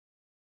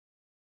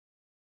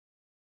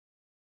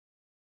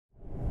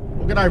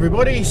G'day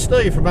everybody,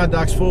 Steve from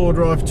Mudduck's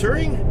 4-Wheel-Drive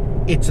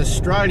Touring. It's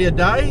Australia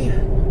Day,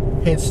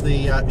 hence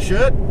the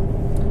shirt.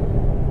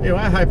 Anyway,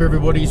 I hope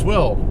everybody's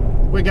well.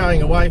 We're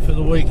going away for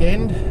the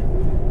weekend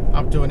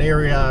up to an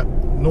area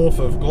north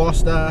of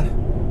Gloucester,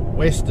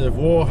 west of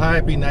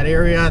Warhope. In that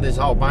area there's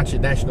a whole bunch of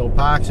national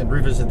parks and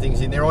rivers and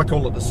things in there. I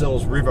call it the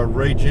Sells River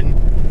region.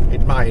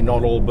 It may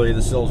not all be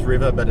the Sells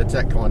River, but it's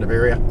that kind of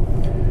area.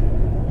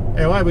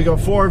 Anyway, we got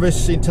 4 of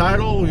us in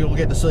total. You'll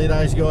get to see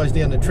those guys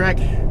down the track.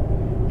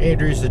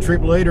 Andrew's the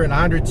trip leader in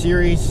 100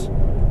 series,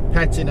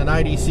 Pat's in an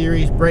 80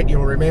 series, Brett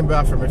you'll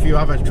remember from a few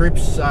other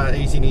trips,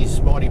 he's in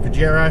his mighty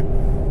Pajero,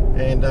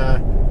 and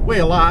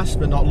we're last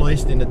but not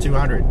least in the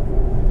 200.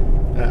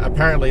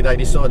 Apparently they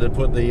decided to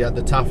put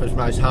the toughest,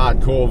 most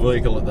hardcore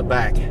vehicle at the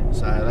back,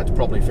 so that's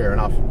probably fair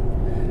enough.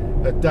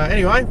 But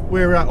anyway,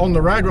 we're on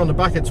the road, we're on the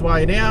Buckets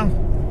Way now,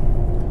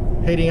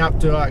 heading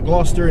up to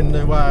Gloucester and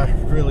to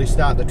really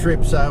start the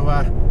trip,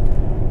 so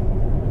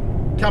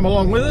come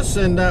along with us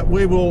and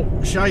we will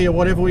show you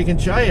whatever we can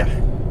show you.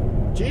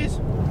 Cheers.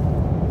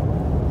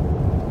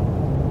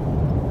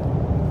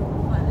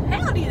 Well,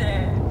 howdy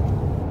there.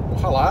 Well,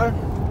 hello.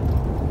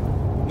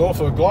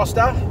 North of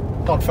Gloucester,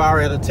 not far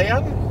out of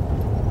town.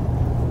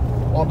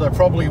 On to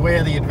probably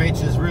where the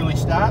adventures really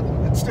start.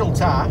 It's still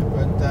tar,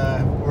 but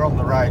we're on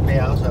the road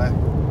now, so I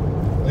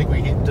think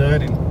we hit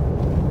dirt in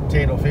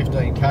 10 or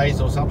 15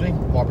 Ks or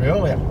something. Might be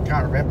earlier,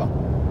 can't remember.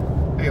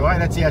 Anyway,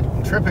 that's our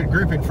intrepid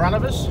group in front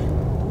of us.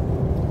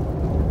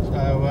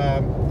 So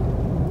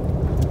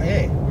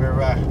yeah,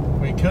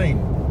 we're keen.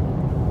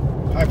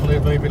 Hopefully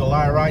there'll be a bit of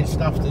lower range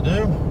stuff to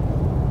do.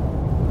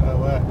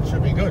 So it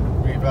should be good.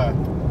 We've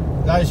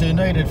those who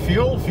needed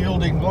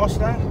fueled in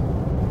Gloucester.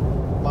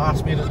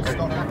 Last minute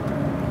stock up.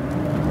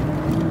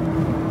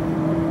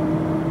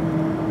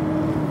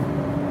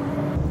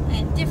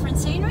 And different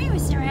scenery. We're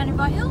surrounded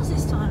by hills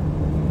this time.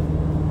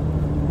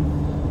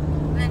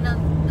 And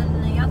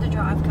then the other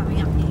drive coming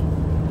up here.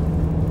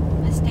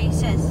 As Steve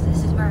says,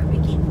 this is where it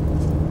begins.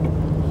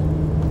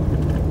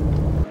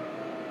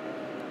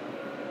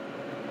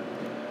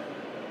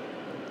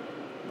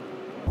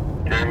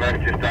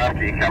 Just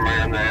after you come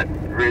around that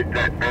ridge,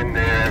 that bend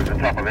there at the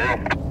top of the hill.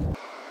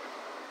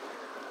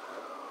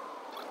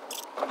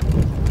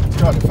 It's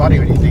kind of funny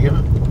when you think of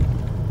it.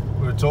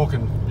 We were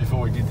talking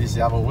before we did this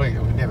the other week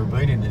that we've never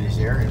been into this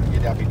area and we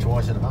get up here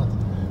twice in a month.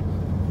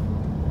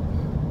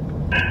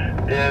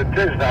 Yeah, it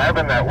tends to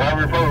happen that way.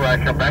 We probably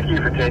won't come back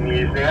here for 10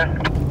 years now.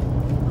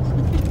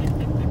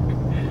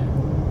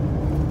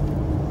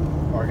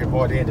 I reckon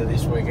by the end of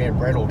this weekend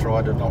Brett will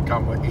try to not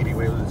come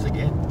anywhere with us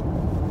again.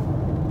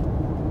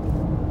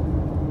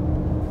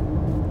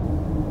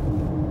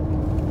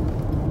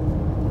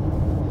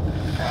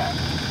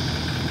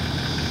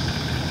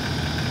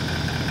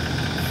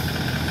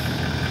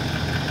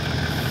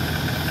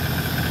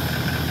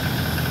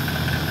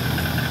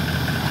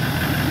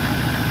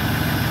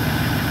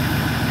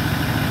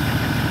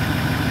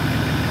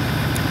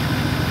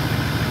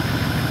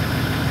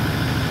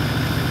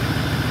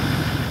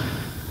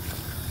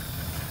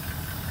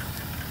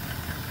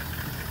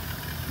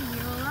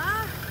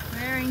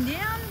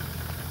 Down.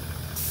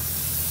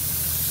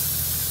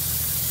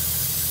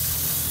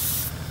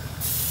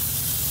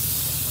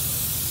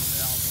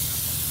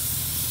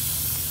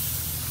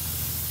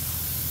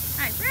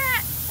 Hey,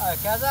 Brett. Hello,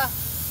 Kazza.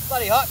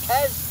 Bloody hot,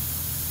 Kaz.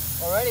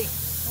 Already.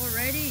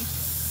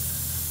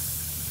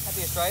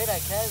 Happy Australia Day,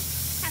 Kaz.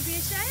 Happy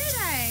Australia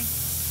Day.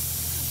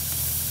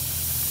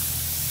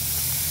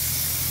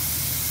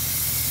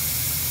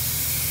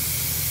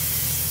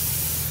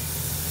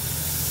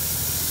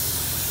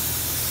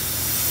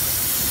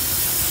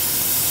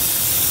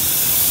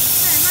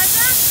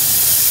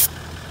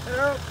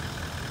 Hello.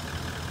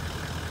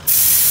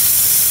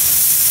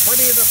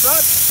 20 in the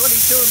front,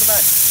 22 in the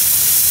back.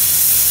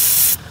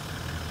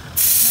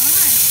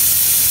 Nice.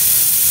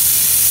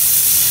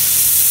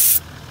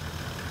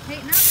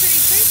 Heating up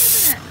pretty quick,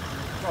 isn't it?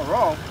 Not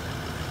wrong.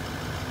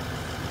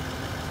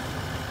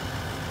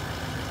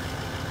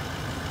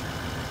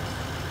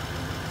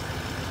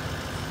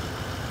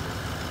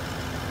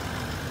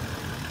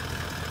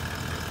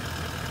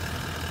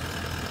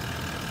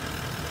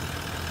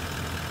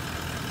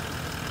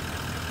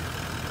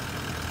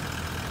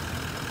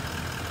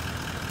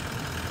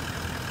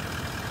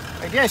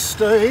 And yes,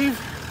 Steve,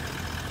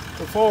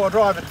 for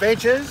 4-wheel-drive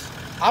adventures,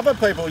 other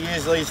people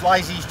use these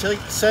lazy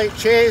seat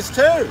chairs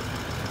too.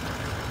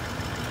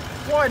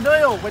 Why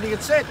kneel when you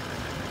can sit?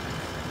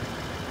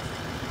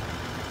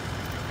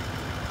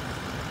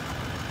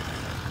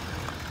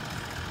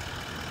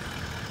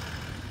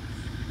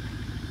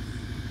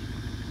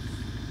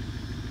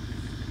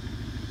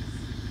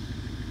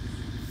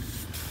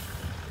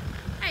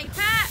 Hey,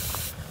 Pat.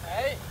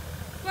 Hey.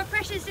 What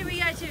pressures did we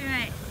go to,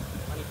 mate?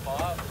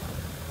 25.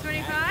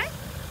 25?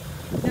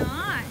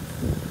 Nice.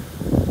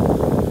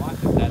 Why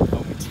did that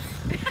tell me?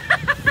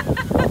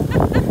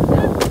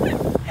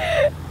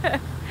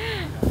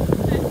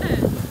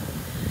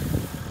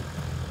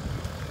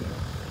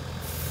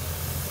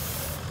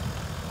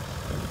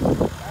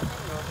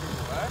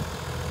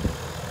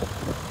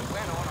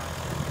 Went on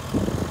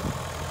it.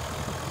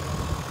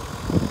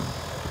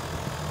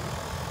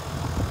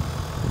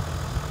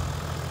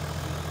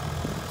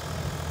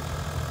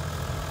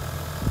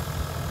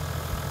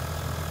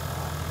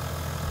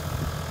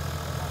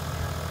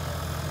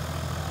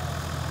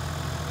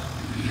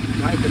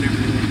 tape and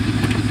everything.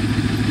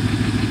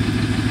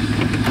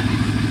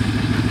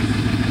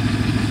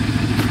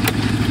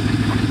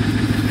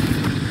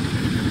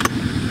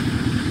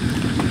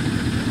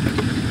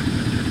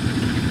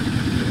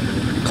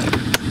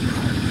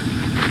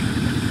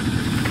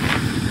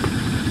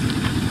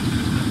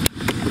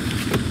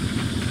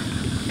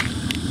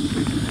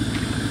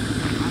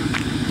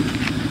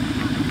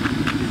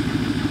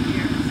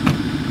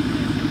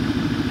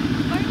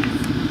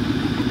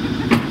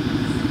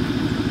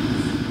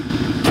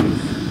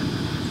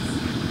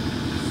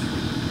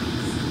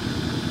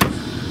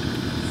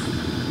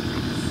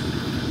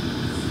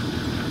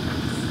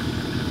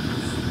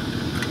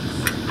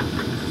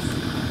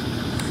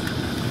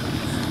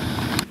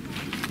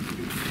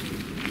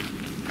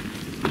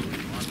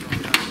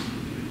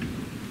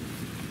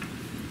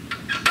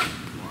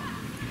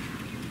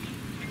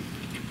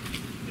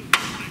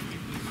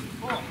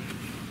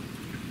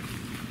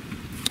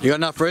 You got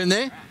enough room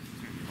there?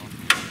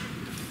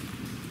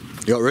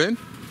 You got room?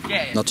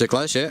 Yeah. Not too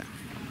close yet?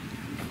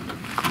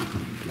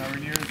 Nowhere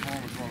near as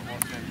warm as what it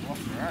was down in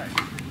Gloucester, eh? It's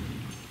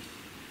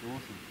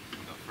awesome.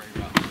 We've got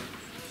 3 runs.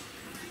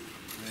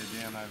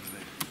 They're down over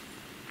there.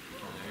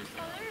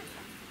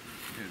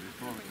 Yeah, there's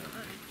 4 of them.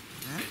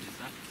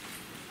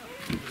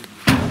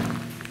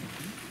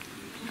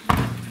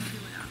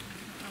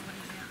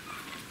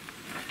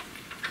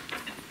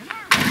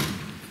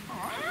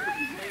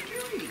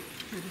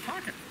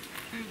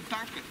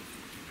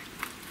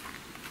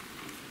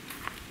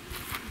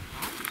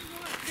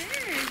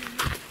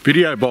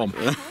 Video bomb.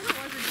 I'm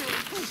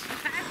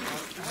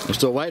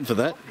still waiting for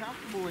that.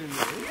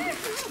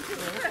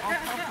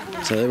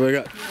 So we've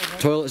got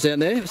toilets down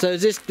there. So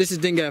is this is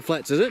Dingo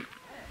Flats, is it?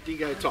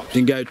 Dingo Tops.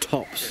 Dingo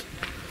Tops.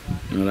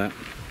 Look at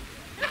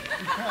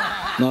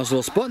that. Nice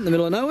little spot in the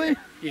middle of nowhere.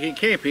 You can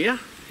camp here.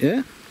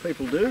 Yeah.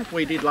 People do.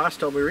 We did last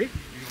time we were here.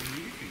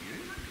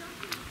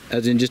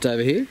 As in just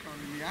over here.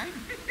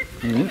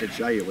 I can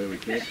show you where we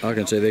camp. I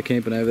can see they're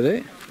camping over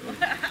there.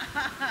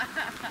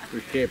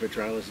 With camper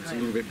trailers, it's a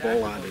little bit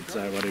bollarded,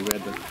 so what we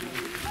had to.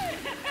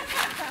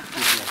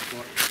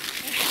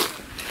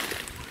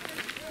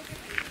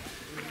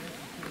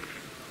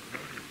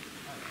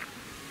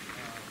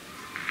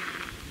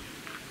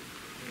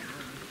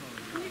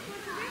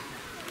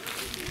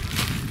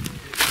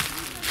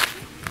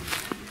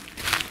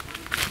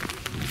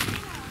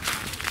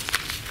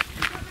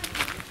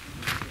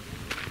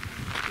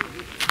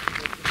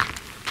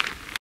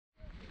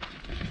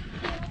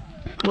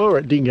 Well, we're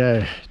at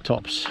Dingo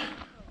Tops,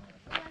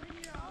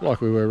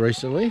 like we were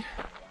recently.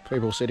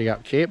 People setting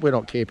up camp. We're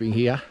not camping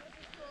here.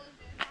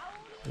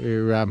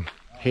 We're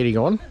heading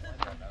on.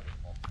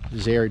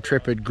 This is our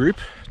intrepid group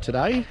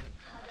today.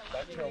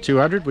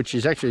 200, which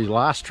is actually the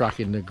last truck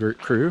in the group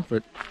crew,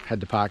 but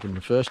had to park in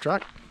the first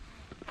truck.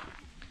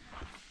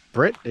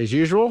 Brett, as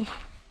usual.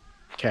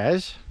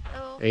 Kaz.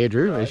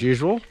 Andrew, as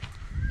usual.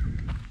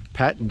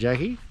 Pat and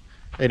Jackie.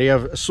 And we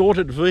have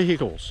assorted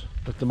vehicles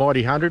at the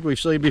Mighty 100 we've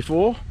seen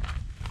before.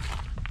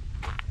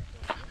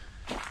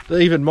 The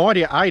even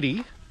mightier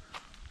 80,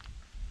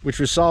 which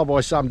was sold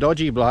by some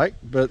dodgy bloke,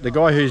 but the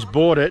guy who's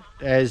bought it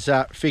has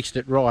fixed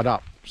it right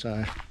up,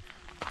 so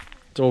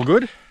it's all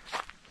good.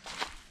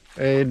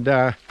 And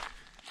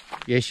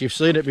yes, you've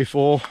seen it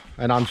before,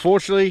 and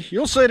unfortunately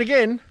you'll see it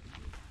again,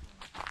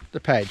 the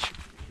Padge.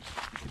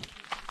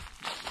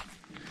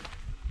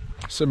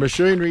 Some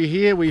machinery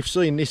here. We've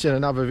seen this in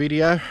another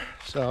video,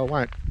 so I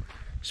won't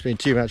spend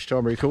too much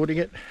time recording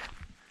it,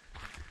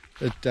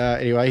 but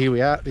anyway, here we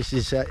are. This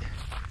is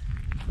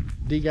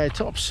Dingo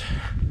Tops,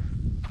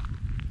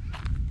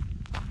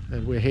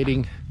 and we're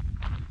heading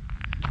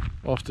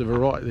off to the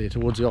right there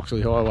towards the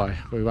Oxley Highway.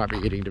 We won't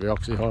be heading to the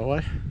Oxley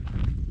Highway,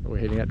 but we're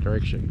heading that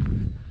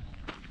direction.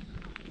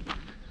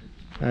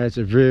 It's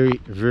a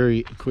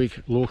very quick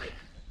look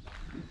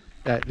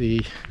at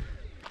the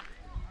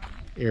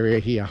area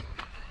here,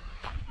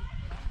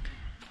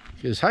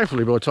 because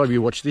hopefully by the time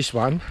you watch this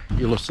one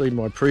you'll have seen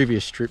my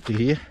previous trip to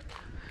here,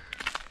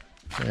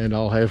 and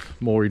I'll have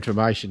more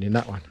information in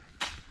that one.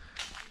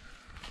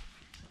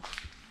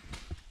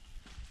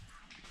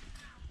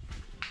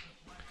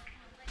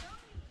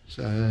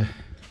 So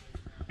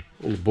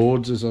all the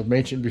boards, as I've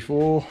mentioned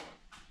before.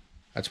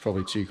 That's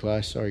probably too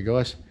close, sorry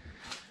guys.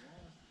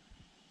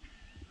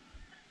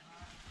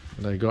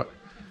 And they've got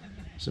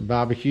some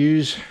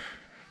barbecues,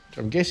 which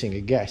I'm guessing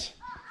are gas.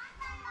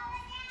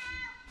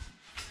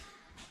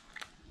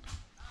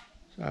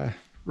 So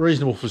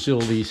reasonable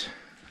facilities.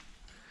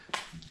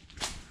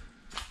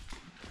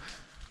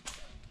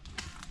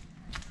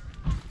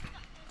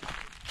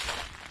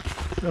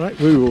 Alright,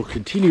 we will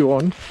continue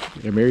on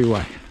in a merry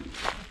way.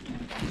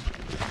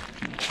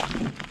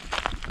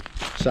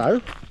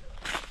 So,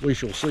 we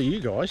shall see you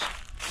guys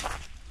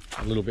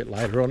a little bit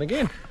later on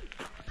again.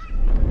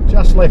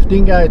 Just left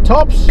Dingo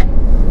Tops.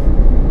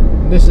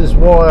 This is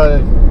why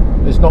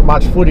there's not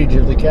much footage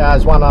of the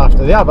cars one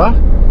after the other,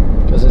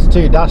 because it's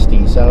too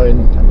dusty. So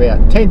in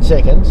about 10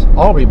 seconds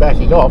I'll be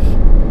backing off,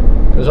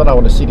 because I don't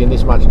want to sit in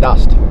this much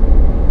dust.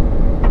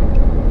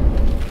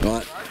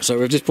 Right, so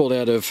we've just pulled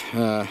out of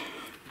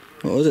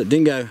what was it,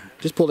 dingo,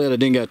 just pulled out a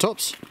dingo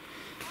tops,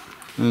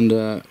 and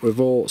we've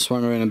all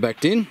swung around and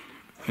backed in,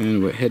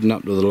 and we're heading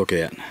up to the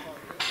lookout.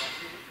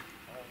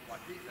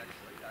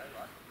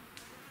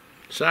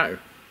 So,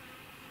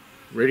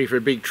 ready for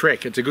a big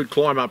trek. It's a good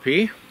climb up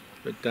here,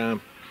 but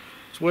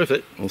it's worth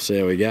it. We'll see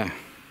how we go.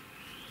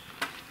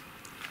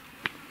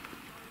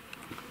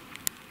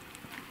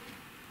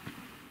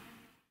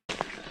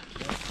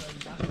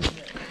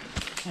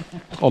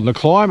 On the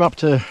climb up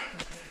to,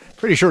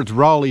 pretty sure it's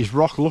Rowley's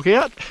Rock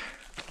Lookout.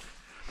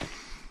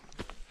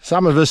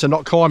 Some of us are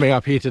not climbing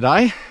up here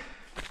today.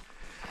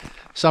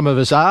 Some of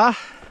us are.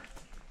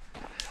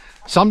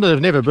 Some that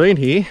have never been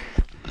here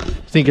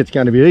think it's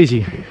going to be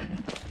easy.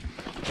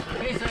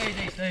 It's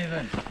easy,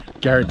 Stephen.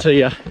 Guarantee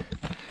you,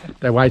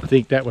 they won't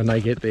think that when they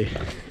get there.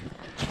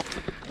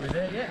 We're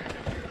there yet?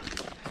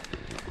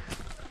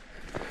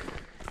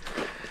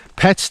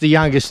 Pat's the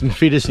youngest and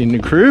fittest in the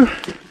crew,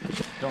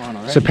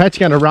 so Pat's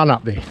going to run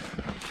up there.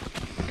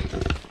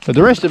 But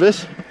the rest of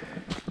us,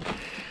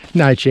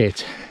 no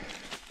chance.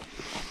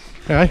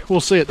 Okay,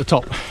 we'll see at the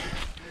top. As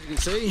you can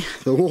see,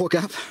 the walk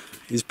up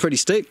is pretty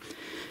steep.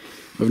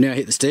 We've now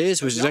hit the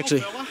stairs, which is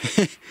actually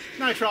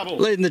No trouble.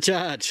 leading the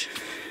charge.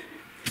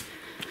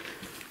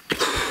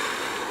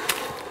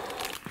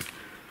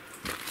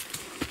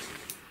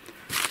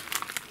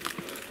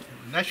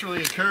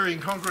 Naturally occurring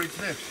concrete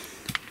steps.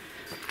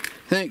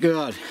 Thank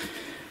God.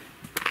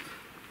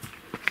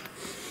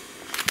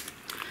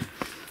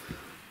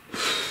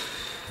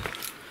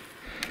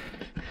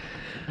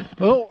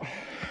 Well,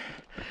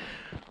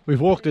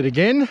 we've walked it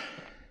again.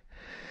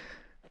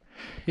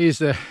 Here's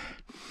the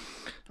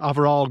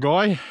other old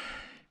guy,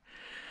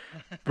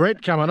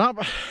 Brett, coming up.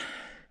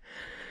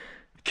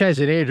 Kaz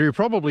and Andrew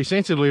probably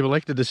sensibly have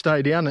elected to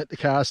stay down at the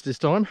cast this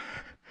time.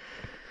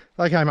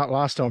 They came up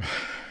last time.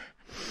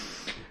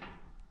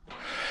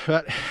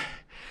 But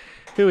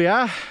here we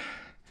are.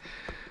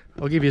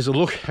 I'll give you a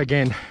look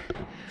again.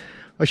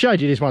 I showed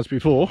you this once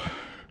before,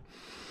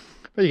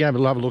 but you're going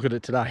to have a look at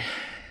it today.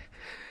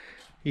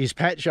 Here's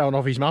Pat showing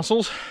off his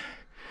muscles.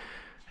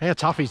 How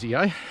tough is he,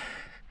 eh?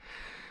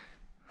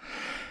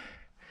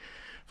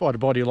 If I had a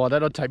body like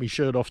that, I'd take my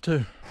shirt off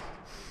too.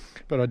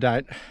 But I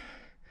don't.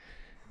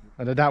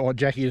 And I don't want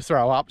Jackie to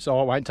throw up, so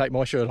I won't take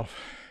my shirt off.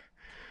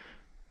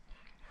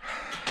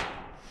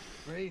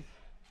 Breathe.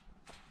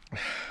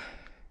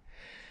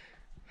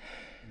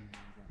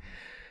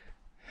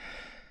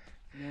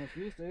 Nice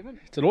view, Stephen.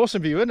 It's an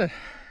awesome view, isn't it?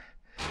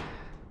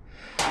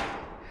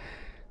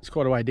 It's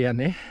quite a way down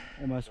there.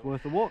 Almost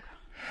worth the walk.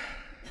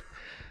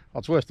 Oh,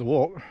 it's worth the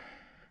walk.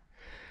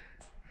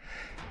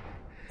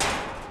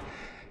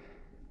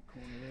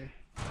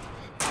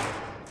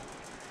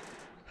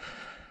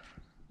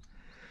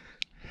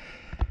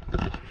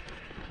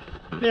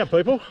 Now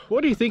people,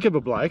 what do you think of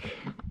a bloke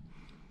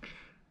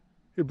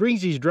who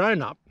brings his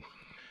drone up,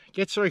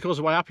 gets 3/4 of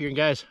the way up here and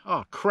goes,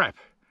 oh crap,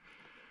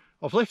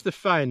 I've left the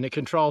phone that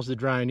controls the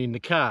drone in the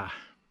car,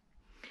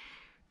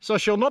 so I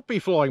shall not be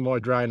flying my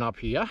drone up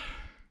here,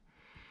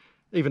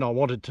 even I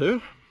wanted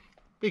to,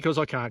 because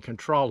I can't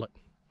control it.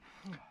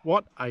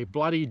 What a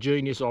bloody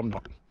genius I'm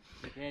not.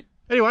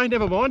 Anyway,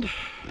 never mind.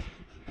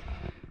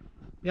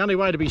 The only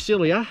way to be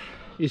sillier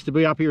is to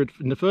be up here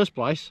in the first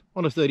place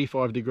on a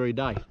 35-degree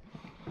day.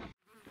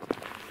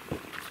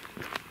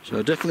 So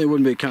I definitely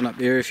wouldn't be coming up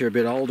there if you're a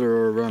bit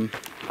older or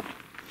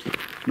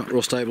not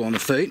real stable on the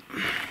feet.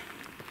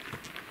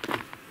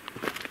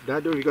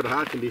 Don't do it if you've got a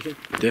heart condition.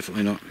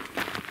 Definitely not.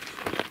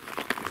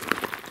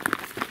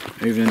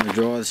 Even in the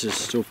dry, this is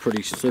still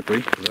pretty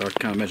slippery. I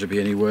can't imagine it'd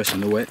be any worse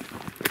in the wet.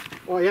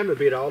 I am a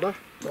bit older.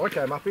 I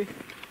came up here.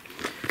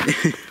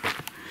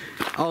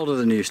 Older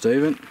than you,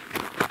 Stephen.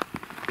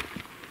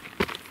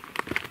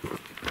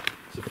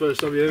 It's the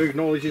first time you ever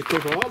acknowledged this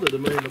people older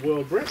than me in the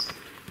world, Brett.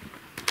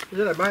 Is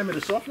that a moment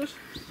of softness?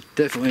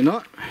 Definitely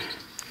not.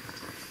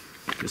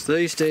 Because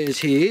these stairs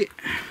here,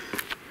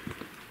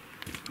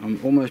 I'm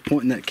almost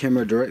pointing that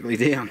camera directly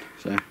down,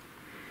 so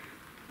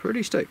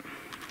pretty steep.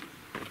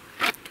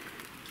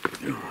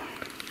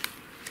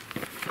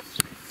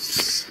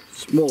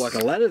 It's more like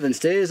a ladder than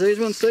stairs, these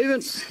ones,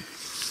 Stephen.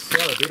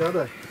 Quite a bit, aren't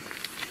they?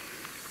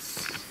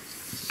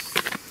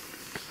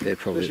 They're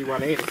probably, Especially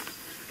one end.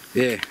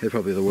 yeah, they're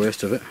probably the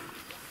worst of it.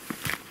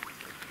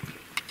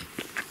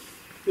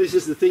 This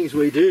is the things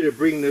we do to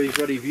bring these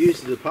bloody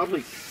views to the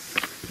public.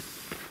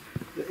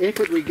 The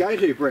effort we go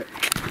to, Brett.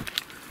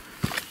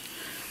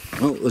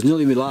 Well, it was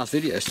nearly my last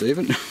video,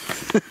 Stephen.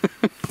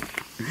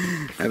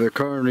 Have a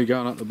coronary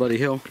going up the bloody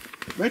hill.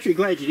 I'm actually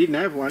glad you didn't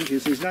have one,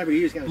 because there's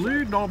nobody who's going to...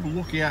 Blue Knob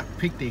Lookout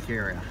Picnic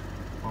Area.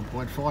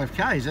 1.5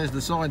 k's, as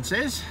the sign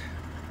says.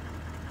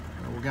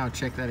 We'll go and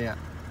check that out.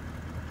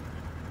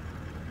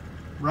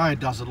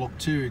 Road doesn't look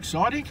too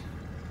exciting.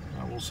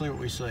 We'll see what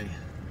we see.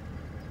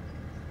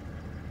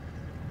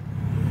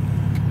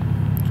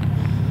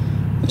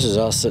 This is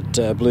us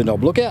at Blue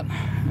Knob Lookout,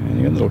 and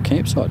you've got a little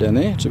campsite down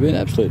there. It should be an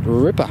absolute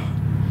ripper,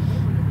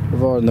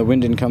 providing the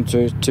wind didn't come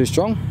too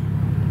strong.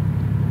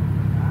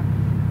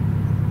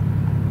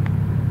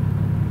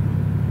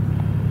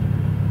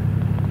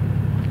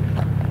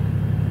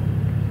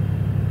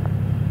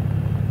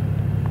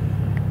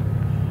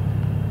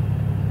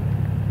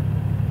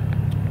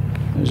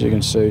 As you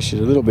can see,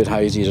 she's a little bit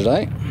hazy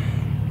today.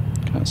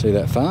 Can't see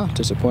that far,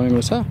 disappointing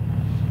with her.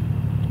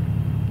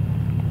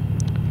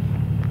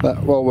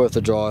 But well worth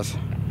the drive.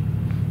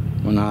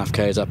 1.5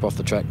 k's up off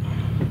the track.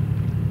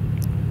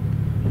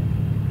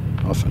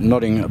 Off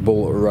Notting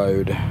Bull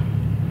Road.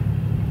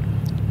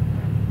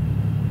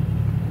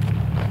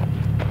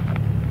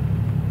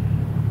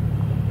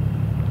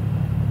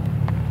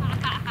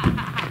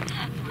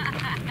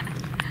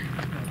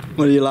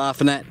 What are you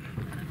laughing at?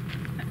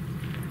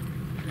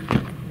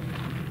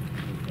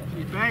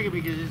 She's bagging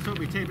because it took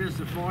me 10 minutes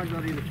to find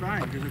bloody the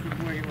frame because I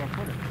couldn't work out where I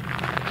put it.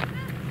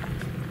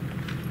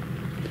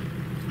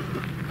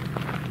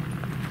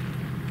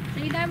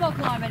 See, no more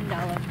climbing,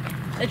 darling.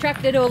 The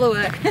truck did all the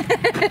work.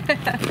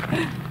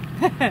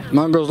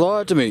 Mongrel's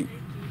lied to me.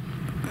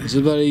 It's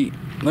a bloody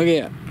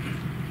lookout.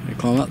 They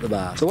climb up the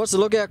bar. So what's the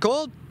lookout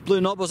called? Blue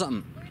Knob or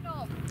something? Blue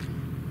knob.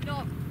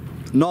 Knob.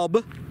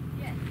 Knob?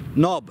 Yes.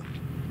 Knob.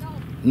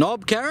 Knob.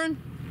 Knob, Karen?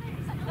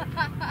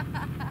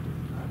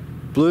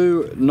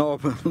 Blue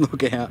Knob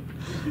lookout.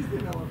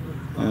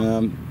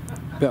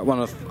 About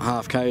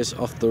 1.5 k's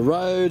off the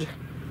road,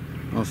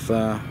 off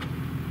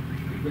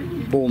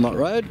Walnut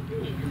Road.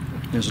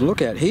 There's a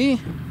lookout here.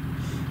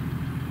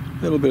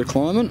 A little bit of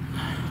climbing.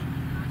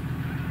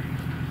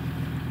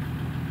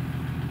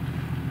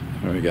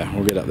 There we go,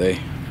 we'll get up there.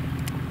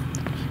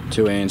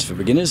 2 hands for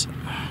beginners.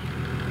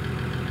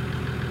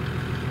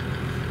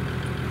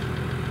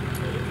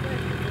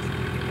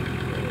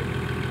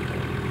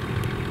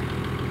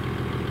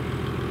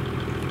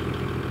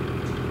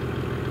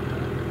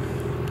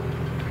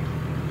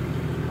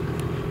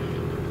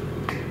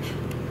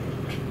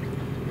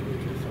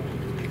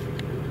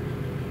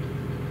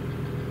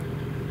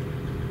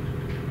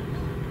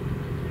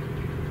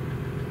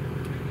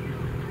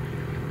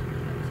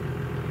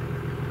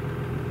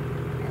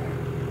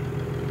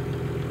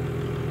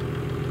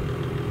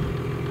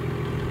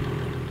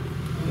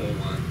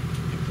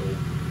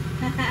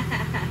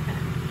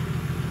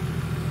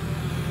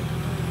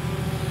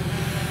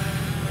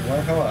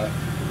 One colour.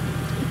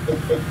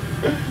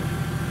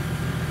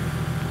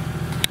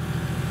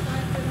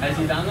 Has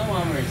he done the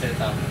one where he sets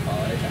up in the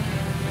foliage?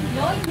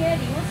 Not yet,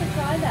 he wants to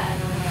try that.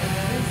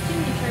 There's too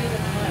many trees at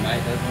the moment.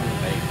 Mate, that's on the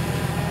beach.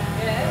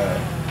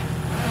 Yeah.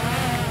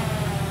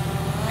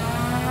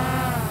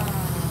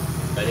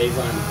 But he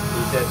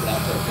sets it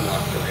up so it can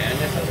like go around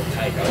you, so it'll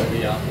take over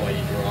you while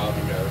you drive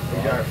and go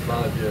You go in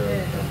front of you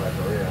and come back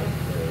around.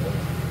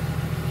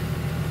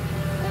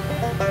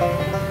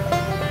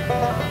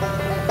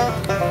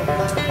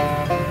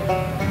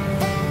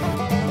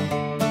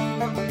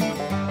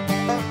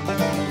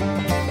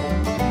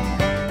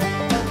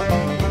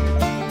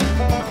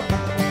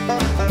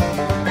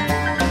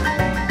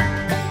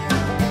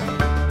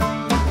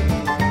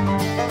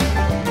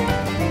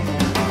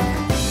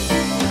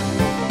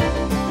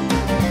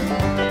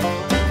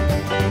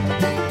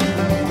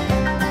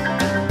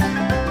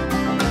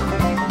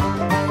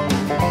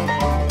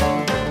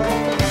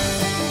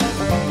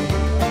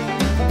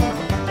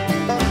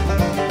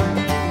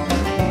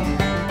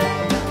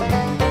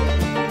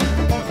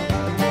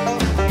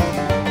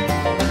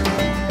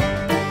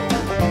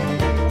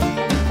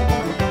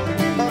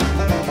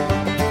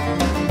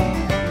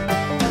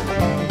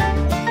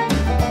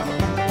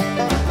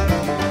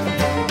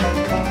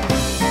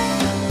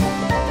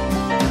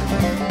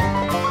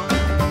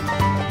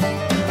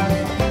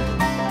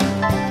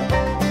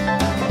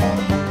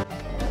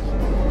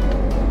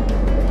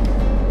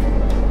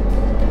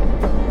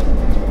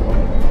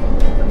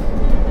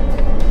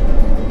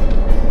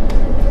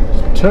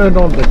 Turned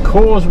onto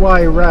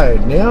Causeway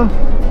Road now,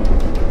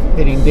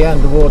 heading down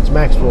towards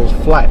Maxwell's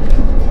Flat.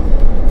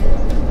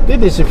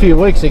 Did this a few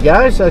weeks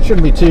ago, so it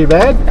shouldn't be too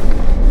bad.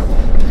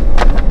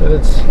 But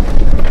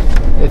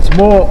it's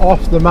more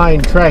off the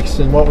main tracks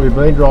than what we've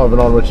been driving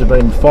on, which have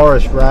been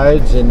forest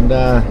roads and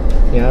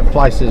you know,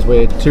 places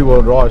where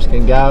two-wheel drives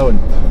can go and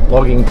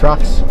logging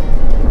trucks.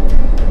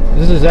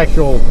 This is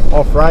actual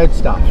off-road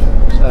stuff,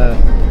 so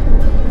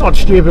not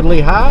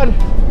stupidly hard,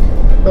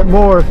 but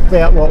more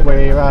about what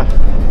we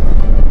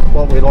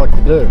like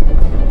to do.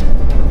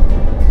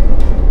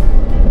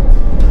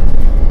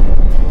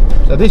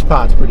 So this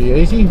part's pretty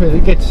easy, but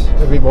it gets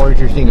a bit more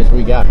interesting as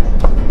we go.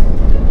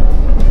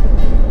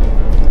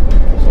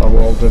 So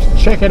we'll just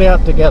check it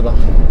out together.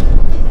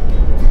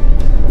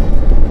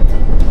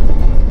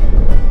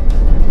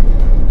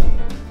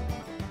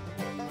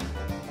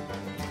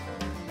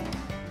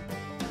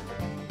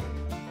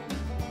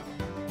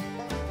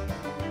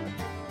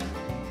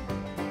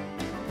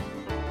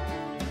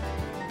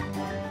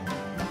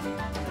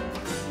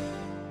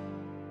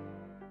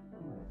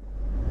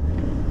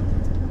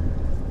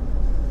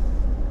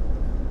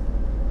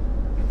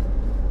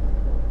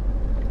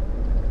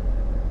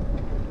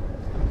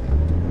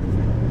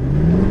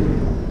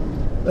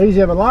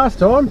 Easier than last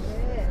time.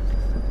 Yeah,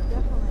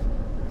 definitely.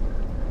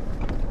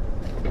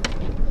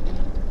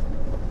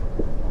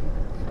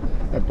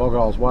 That bog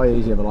hole's way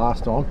easier than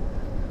last time.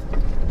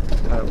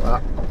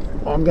 So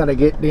I'm going to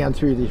get down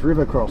through this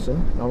river crossing.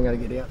 I'm going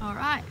to get out. All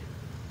right.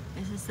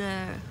 This is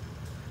the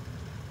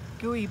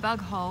gooey bug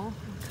hole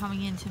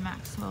coming into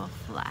Maxwell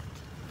Flat.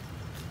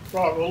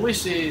 Right, well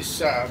this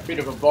is a bit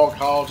of a bog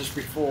hole just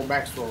before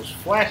Maxwell's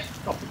Flat,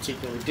 not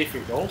particularly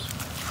difficult.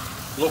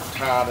 Looked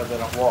harder than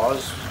it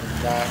was,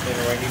 and then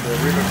I went into a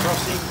river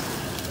crossing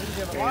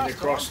and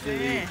across to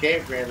the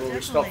campground where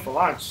we stopped for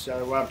lunch.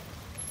 So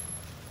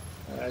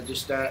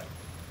just a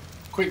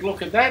quick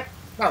look at that.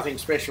 Nothing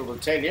special to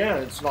tell you,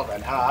 it's not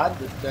that hard,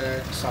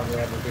 but something to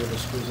have a bit of a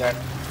squiz at.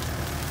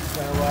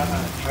 So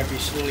hope you're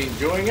still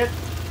enjoying it,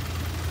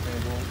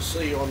 and we'll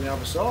see you on the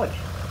other side.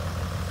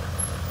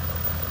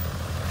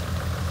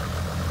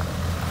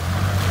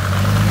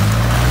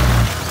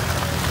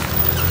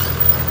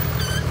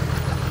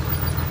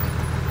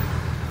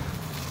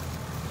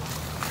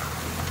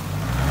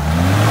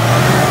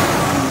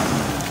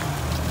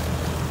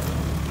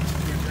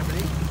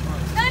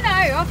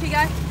 No, off you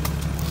go.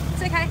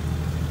 It's okay.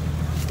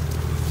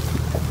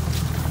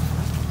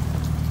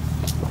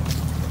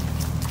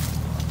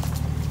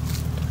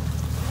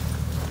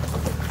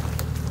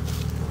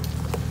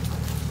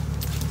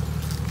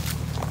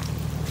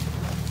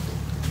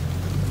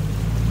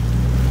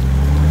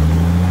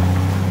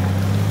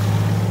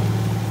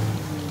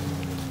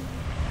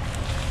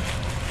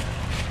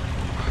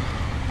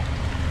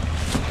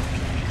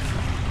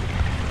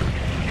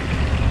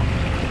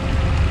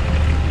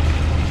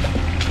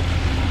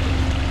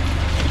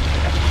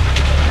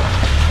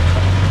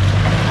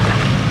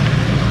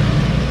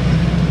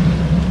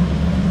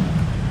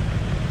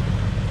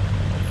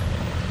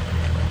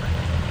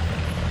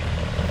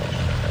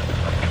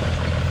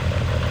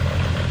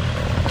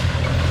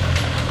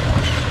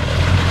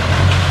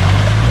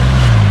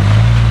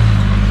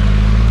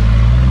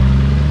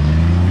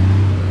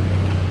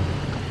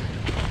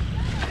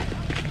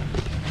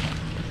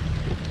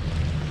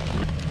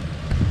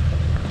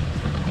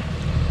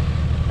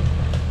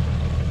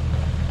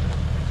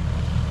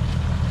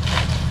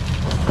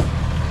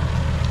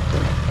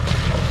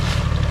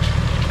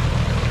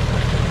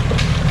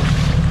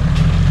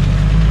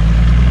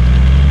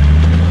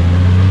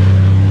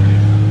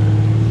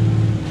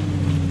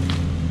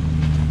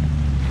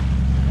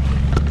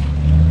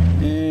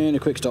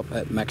 Quick stop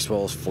at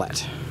Maxwell's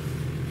Flat.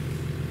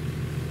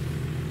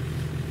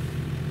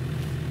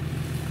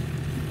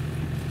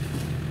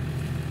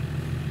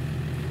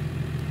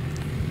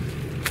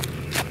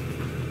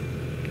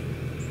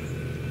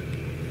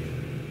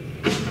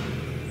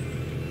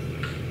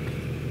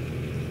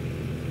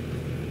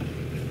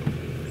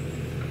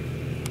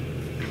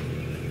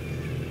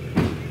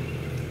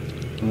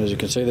 And as you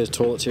can see, there's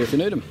toilets here if you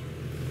need them.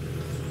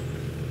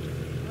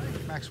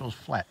 Maxwell's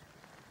Flat.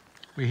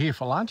 We're here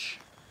for lunch.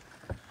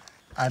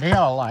 An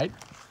hour late,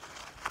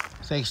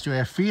 thanks to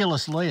our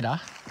fearless leader,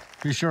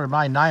 who shall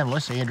remain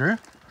nameless, Andrew,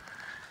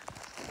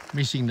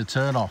 missing the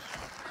turn off.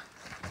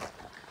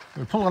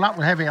 We're pulling up,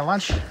 we'll have our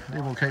lunch,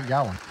 then we'll keep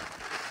going.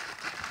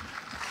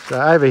 So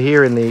over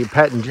here in the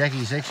Pat and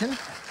Jackie section,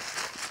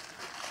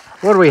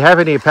 what do we have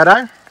in here,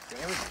 Pato?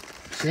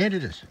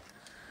 Sandwiches.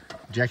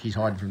 Jackie's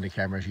hiding from the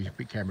camera, she's a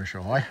bit camera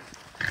shy.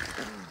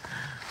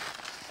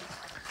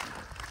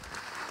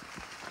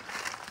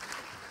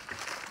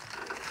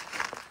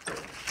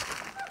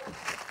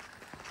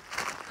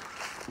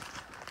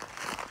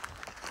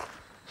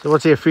 So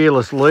what's our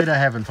fearless leader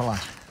having for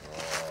lunch?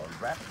 Oh,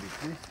 wrap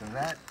with this and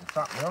that and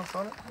something else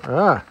on it.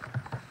 Ah,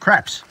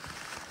 craps.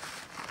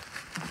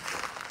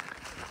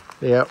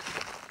 Yeah.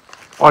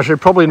 I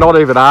should probably not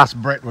even ask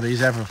Brett what he's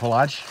having for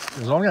lunch,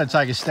 because I'm going to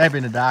take a stab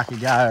in the dark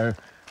and go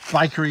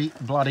bakery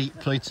bloody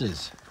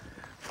pizzas.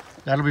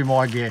 That'll be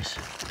my guess.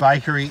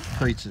 Bakery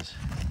pizzas.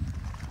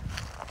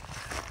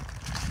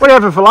 What are you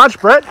having for lunch,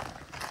 Brett?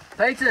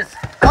 Pizzas.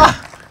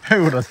 Ah,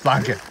 who would have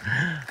thunk it?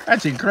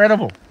 That's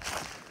incredible.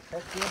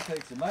 That's your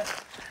pizza, mate.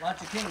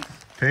 Lunch of kings.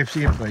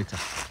 Pepsi and pizza.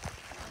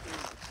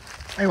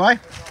 Anyway,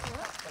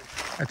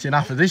 that's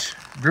enough of this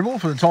dribble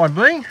for the time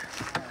being,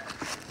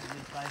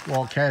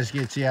 while Kaz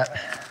gets out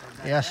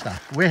our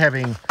stuff. We're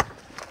having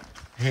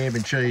ham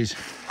and cheese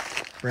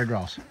bread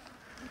rolls.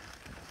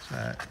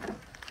 So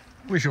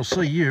we shall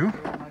see you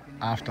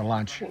after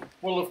lunch.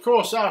 Well, of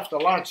course, after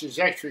lunch is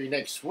actually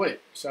next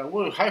week.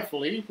 So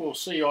hopefully we'll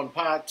see you on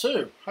part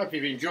 2. Hope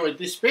you've enjoyed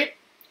this bit.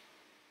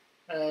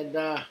 And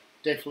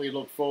definitely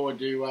look forward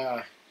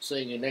to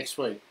seeing you next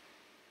week.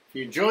 If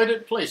you enjoyed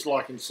it, please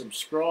like and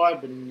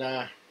subscribe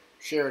and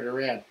share it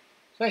around.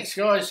 Thanks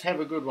guys, have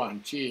a good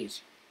one.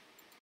 Cheers.